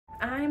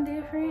I'm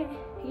different,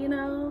 you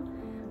know,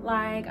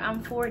 like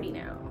I'm 40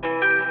 now.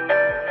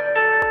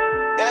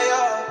 Hey,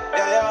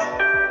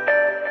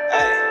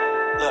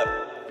 look.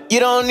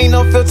 You don't need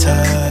no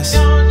filters.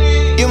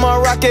 You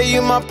my rocket,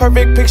 you my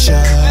perfect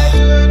picture.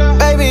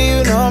 Baby,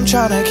 you know I'm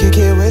tryna kick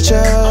it with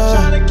ya.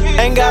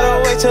 Ain't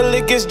gotta wait till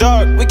it gets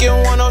dark. We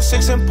can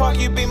 106 and park.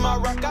 You be my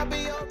rock, I be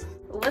your...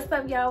 What's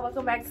up, y'all?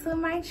 Welcome back to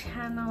my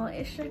channel.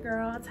 It's your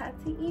girl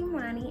Tati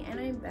Imani, and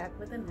I'm back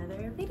with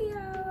another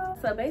video.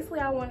 So basically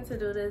I wanted to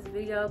do this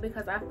video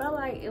because I felt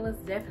like it was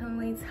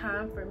definitely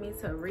time for me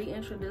to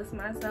reintroduce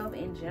myself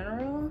in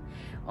general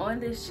on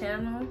this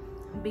channel,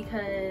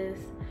 because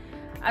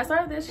I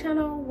started this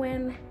channel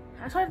in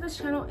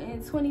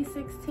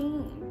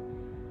 2016.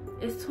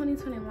 It's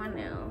 2021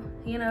 now,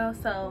 you know,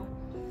 so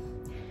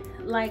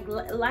like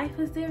life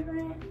is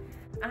different.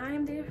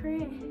 I'm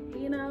different,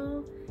 you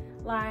know.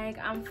 Like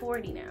I'm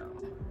 40 now,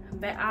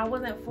 but I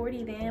wasn't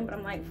 40 then, but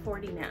I'm like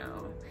 40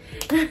 now.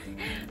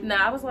 No,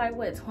 I was like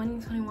what,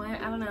 20, 21,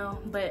 I don't know,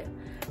 but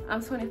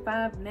I'm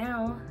 25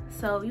 now,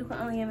 so you can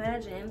only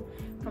imagine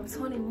from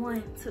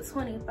 21 to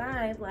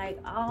 25 like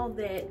all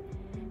that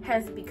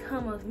has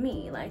become of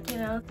me, like, you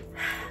know,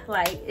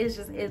 like it's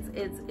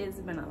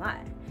been a lot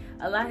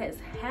has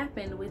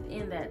happened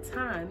within that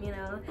time, you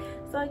know.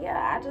 So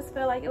yeah, I just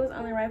felt like it was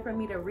only right for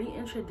me to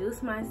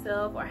reintroduce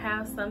myself or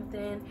have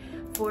something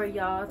for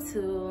y'all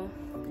to,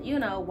 you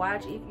know,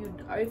 watch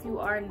if you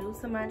are new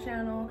to my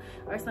channel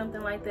or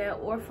something like that,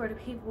 or for the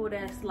people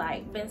that's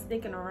like been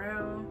sticking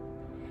around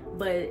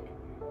but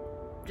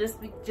just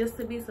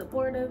to be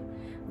supportive,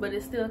 but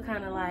it's still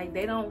kind of like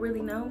they don't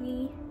really know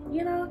me,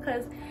 you know,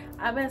 because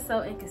I've been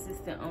so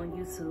inconsistent on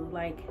YouTube.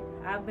 Like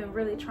I've been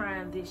really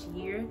trying this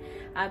year.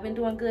 I've been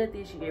doing good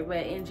this year,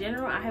 but in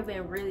general I have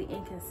been really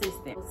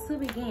inconsistent. To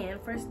begin,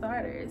 for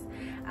starters,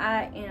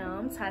 I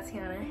am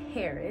Tatiyanna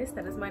Harris.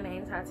 That is my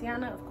name,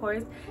 Tatiana, of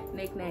course,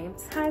 nickname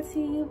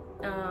Tati.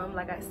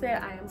 Like I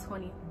said, I am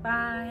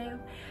 25.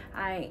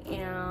 I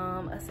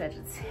am a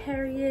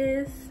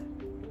Sagittarius.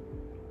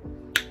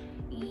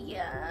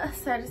 Yeah,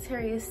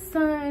 Sagittarius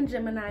sun,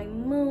 Gemini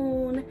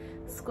moon,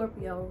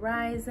 Scorpio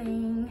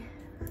rising.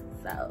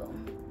 So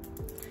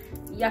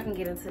y'all can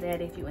get into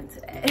that if you into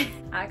that.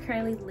 I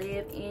currently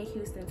live in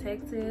Houston,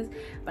 Texas,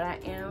 but I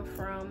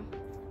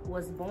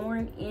was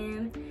born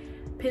in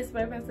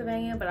Pittsburgh,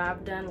 Pennsylvania, but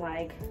I've done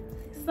like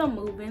some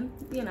moving,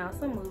 you know,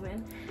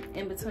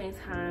 in between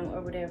time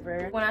or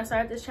whatever. When I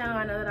started this channel,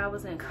 I know that I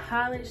was in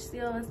college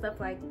still and stuff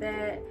like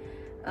that.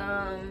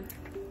 I'm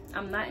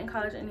not in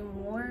college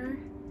anymore.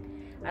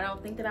 I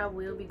don't think that I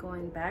will be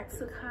going back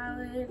to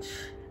college.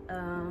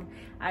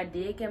 I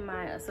did get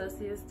my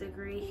associate's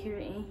degree here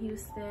in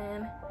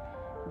Houston.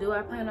 Do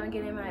I plan on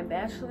getting my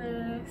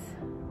bachelor's?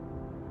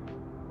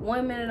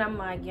 One minute I'm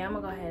like, yeah, I'm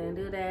gonna go ahead and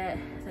do that.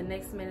 The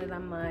next minute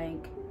I'm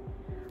like,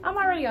 I'm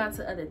already on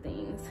to other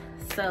things.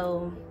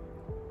 So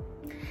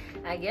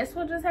I guess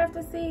we'll just have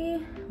to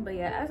see. But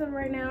yeah, as of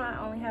right now, I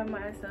only have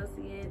my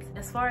associates.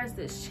 As far as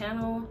this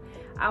channel,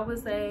 I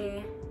would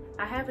say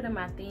I have it in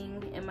my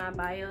thing, in my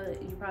bio.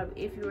 You probably,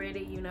 if you read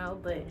it, you know.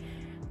 But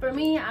for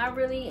me, I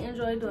really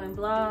enjoy doing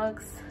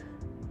vlogs,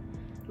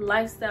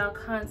 lifestyle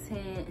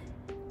content,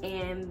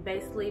 and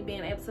basically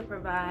being able to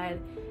provide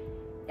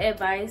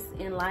advice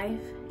in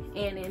life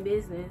and in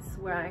business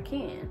where I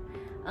can.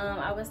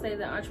 I would say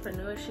that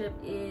entrepreneurship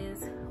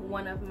is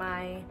one of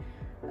my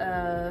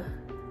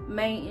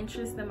main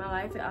interests in my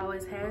life. It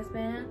always has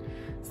been.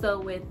 So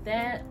with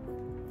that,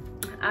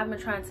 I've been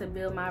trying to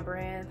build my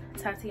brand,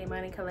 Tati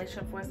Imani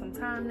collection, for some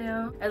time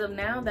now. As of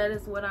now, that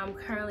is what I'm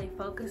currently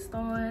focused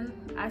on.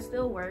 I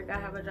still work, I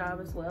have a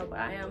job as well, but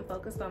I am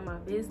focused on my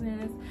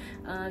business.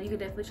 You can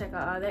definitely check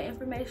out all that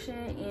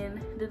information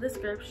in the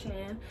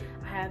description.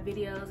 I have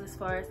videos as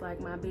far as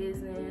like my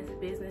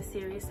business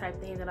series type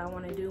thing that I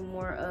want to do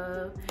more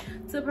of,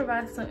 to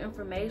provide some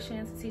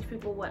information, to teach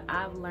people what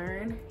I've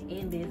learned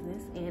in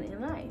business and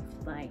in life.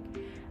 Like,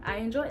 I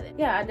enjoy it.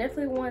 Yeah, I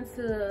definitely want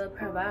to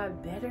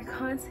provide better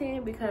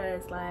content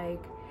because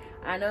like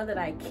I know that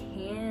I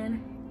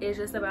can. It's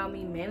just about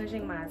me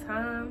managing my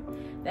time.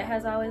 That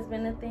has always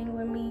been a thing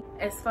with me.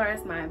 As far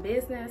as my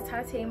business,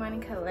 Tati Imani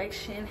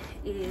collection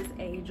is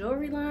a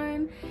jewelry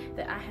line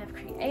that I have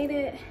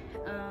created.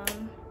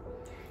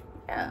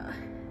 Yeah,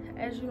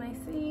 as you may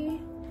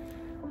see,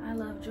 I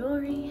love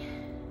jewelry,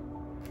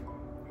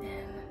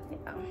 and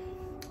yeah,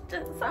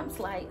 just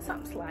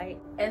something slight.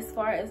 As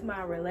far as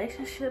my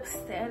relationship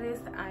status,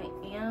 I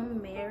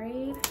am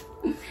married.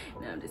 No,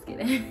 I'm just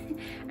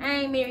kidding. I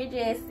ain't married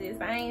yet,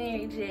 sis. I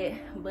ain't married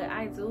yet, but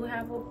I do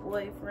have a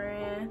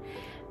boyfriend.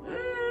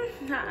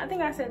 I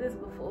think I said this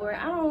before.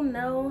 I don't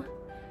know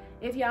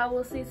if y'all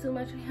will see too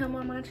much of him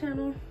on my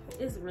channel.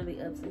 It's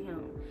really up to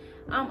him.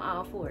 I'm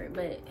all for it,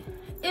 but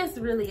it's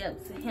really up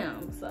to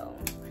him. So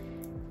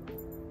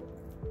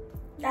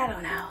I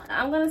don't know.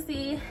 I'm gonna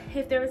see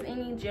if there's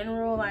any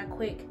general, like,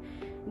 quick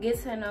get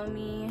to know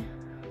me.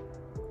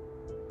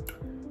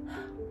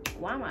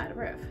 Why am I out of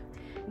breath?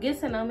 Get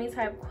to know me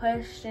type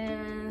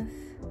questions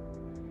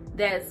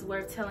that's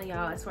worth telling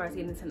y'all as far as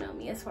getting to know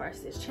me as far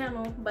as this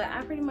channel. But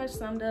I pretty much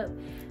summed up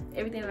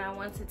everything that I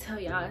wanted to tell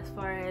y'all as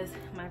far as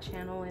my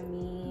channel and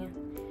me.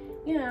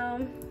 You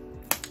know,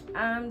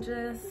 I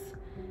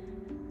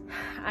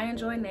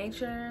enjoy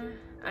nature.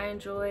 I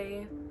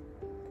enjoy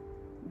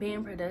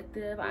being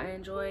productive. I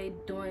enjoy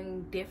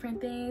doing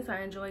different things.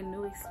 I enjoy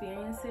new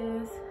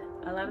experiences.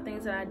 A lot of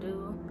things that I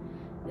do,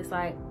 it's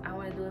like I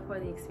want to do it for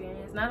the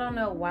experience, not on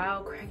no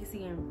wild,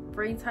 crazy, and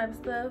free type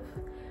stuff.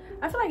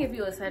 I feel like if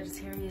you're a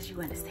Sagittarius, you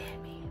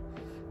understand me.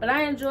 But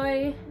I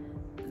enjoy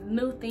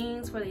new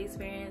things for the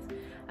experience.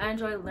 I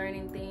enjoy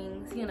learning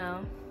things, you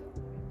know.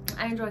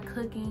 I enjoy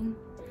cooking.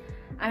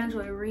 I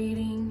enjoy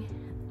reading.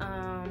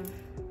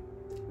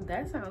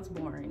 That sounds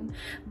boring,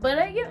 but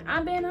again,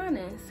 I'm being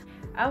honest.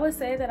 I would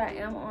say that I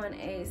am on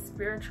a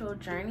spiritual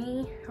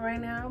journey right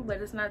now,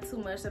 but it's not too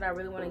much that I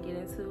really want to get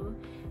into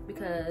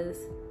because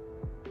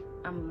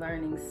I'm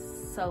learning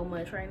so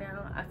much right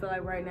now. I feel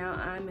like right now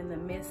I'm in the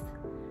midst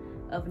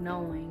of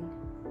learning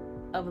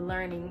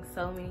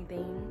so many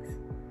things.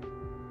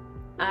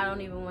 I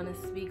don't even want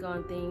to speak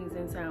on things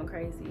and sound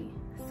crazy.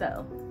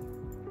 So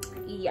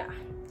yeah,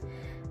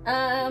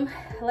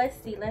 let's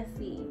see.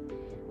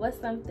 What's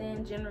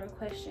something general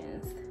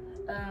questions?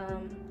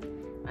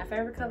 My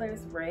favorite color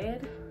is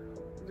red.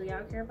 Do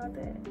y'all care about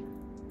that?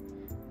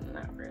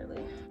 Not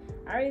really.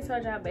 I already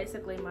told y'all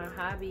basically my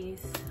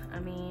hobbies. I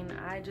mean,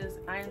 I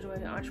enjoy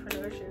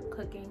entrepreneurship,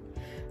 cooking,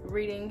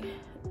 reading,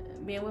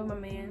 being with my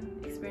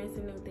man,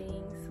 experiencing new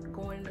things,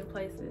 going new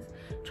places,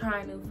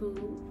 trying new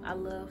food. I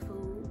love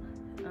food.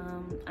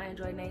 I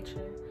enjoy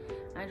nature.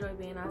 I enjoy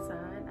being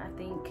outside. I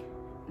think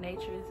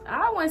nature is,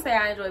 I wouldn't say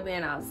I enjoy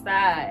being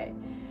outside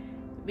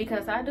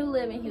because I do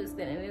live in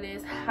Houston and it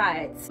is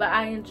hot, but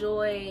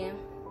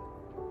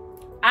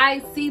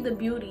I see the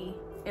beauty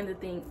in the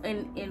thing,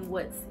 in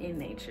what's in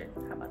nature.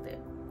 How about that?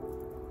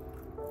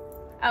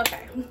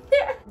 Okay.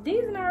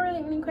 These are not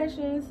really any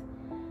questions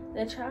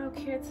that y'all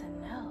care to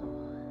know.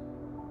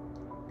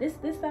 This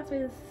stuff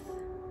is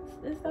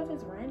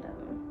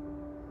random.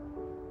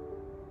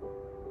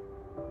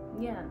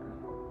 Yeah.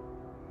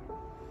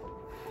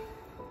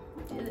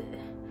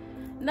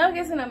 No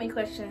guessing on me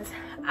questions.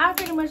 I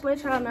pretty much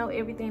let y'all know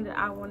everything that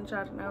I wanted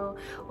y'all to know,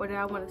 or that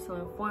I wanted to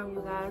inform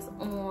you guys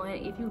on.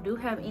 If you do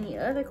have any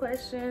other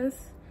questions,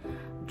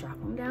 drop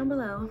them down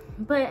below.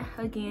 But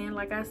again,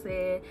 like I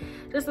said,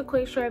 just a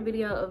quick short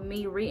video of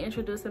me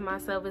reintroducing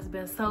myself. It's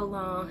been so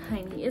long,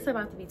 honey. It's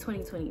about to be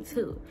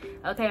 2022.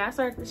 Okay, I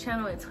started the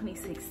channel in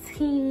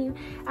 2016.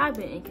 I've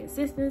been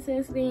inconsistent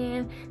since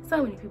then.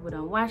 So many people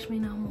don't watch me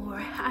no more.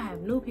 I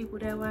have new people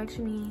that watch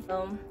me.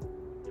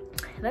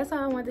 That's all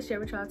I wanted to share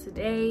with y'all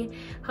today.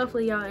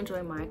 Hopefully y'all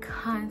enjoy my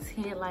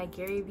content. Like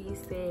Gary Vee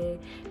said,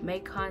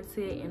 make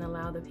content and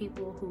allow the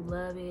people who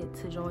love it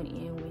to join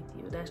in with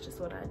you. That's just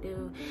what I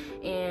do.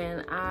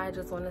 And I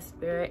just want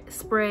to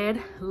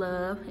spread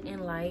love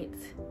and light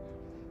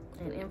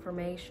and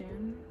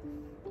information,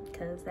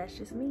 because that's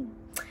just me.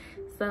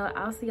 So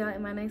I'll see y'all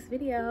in my next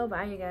video.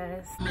 Bye, you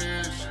guys.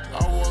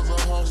 I was a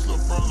hustler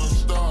from the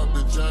start,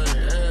 the Jane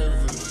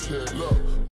Evans shit. Look.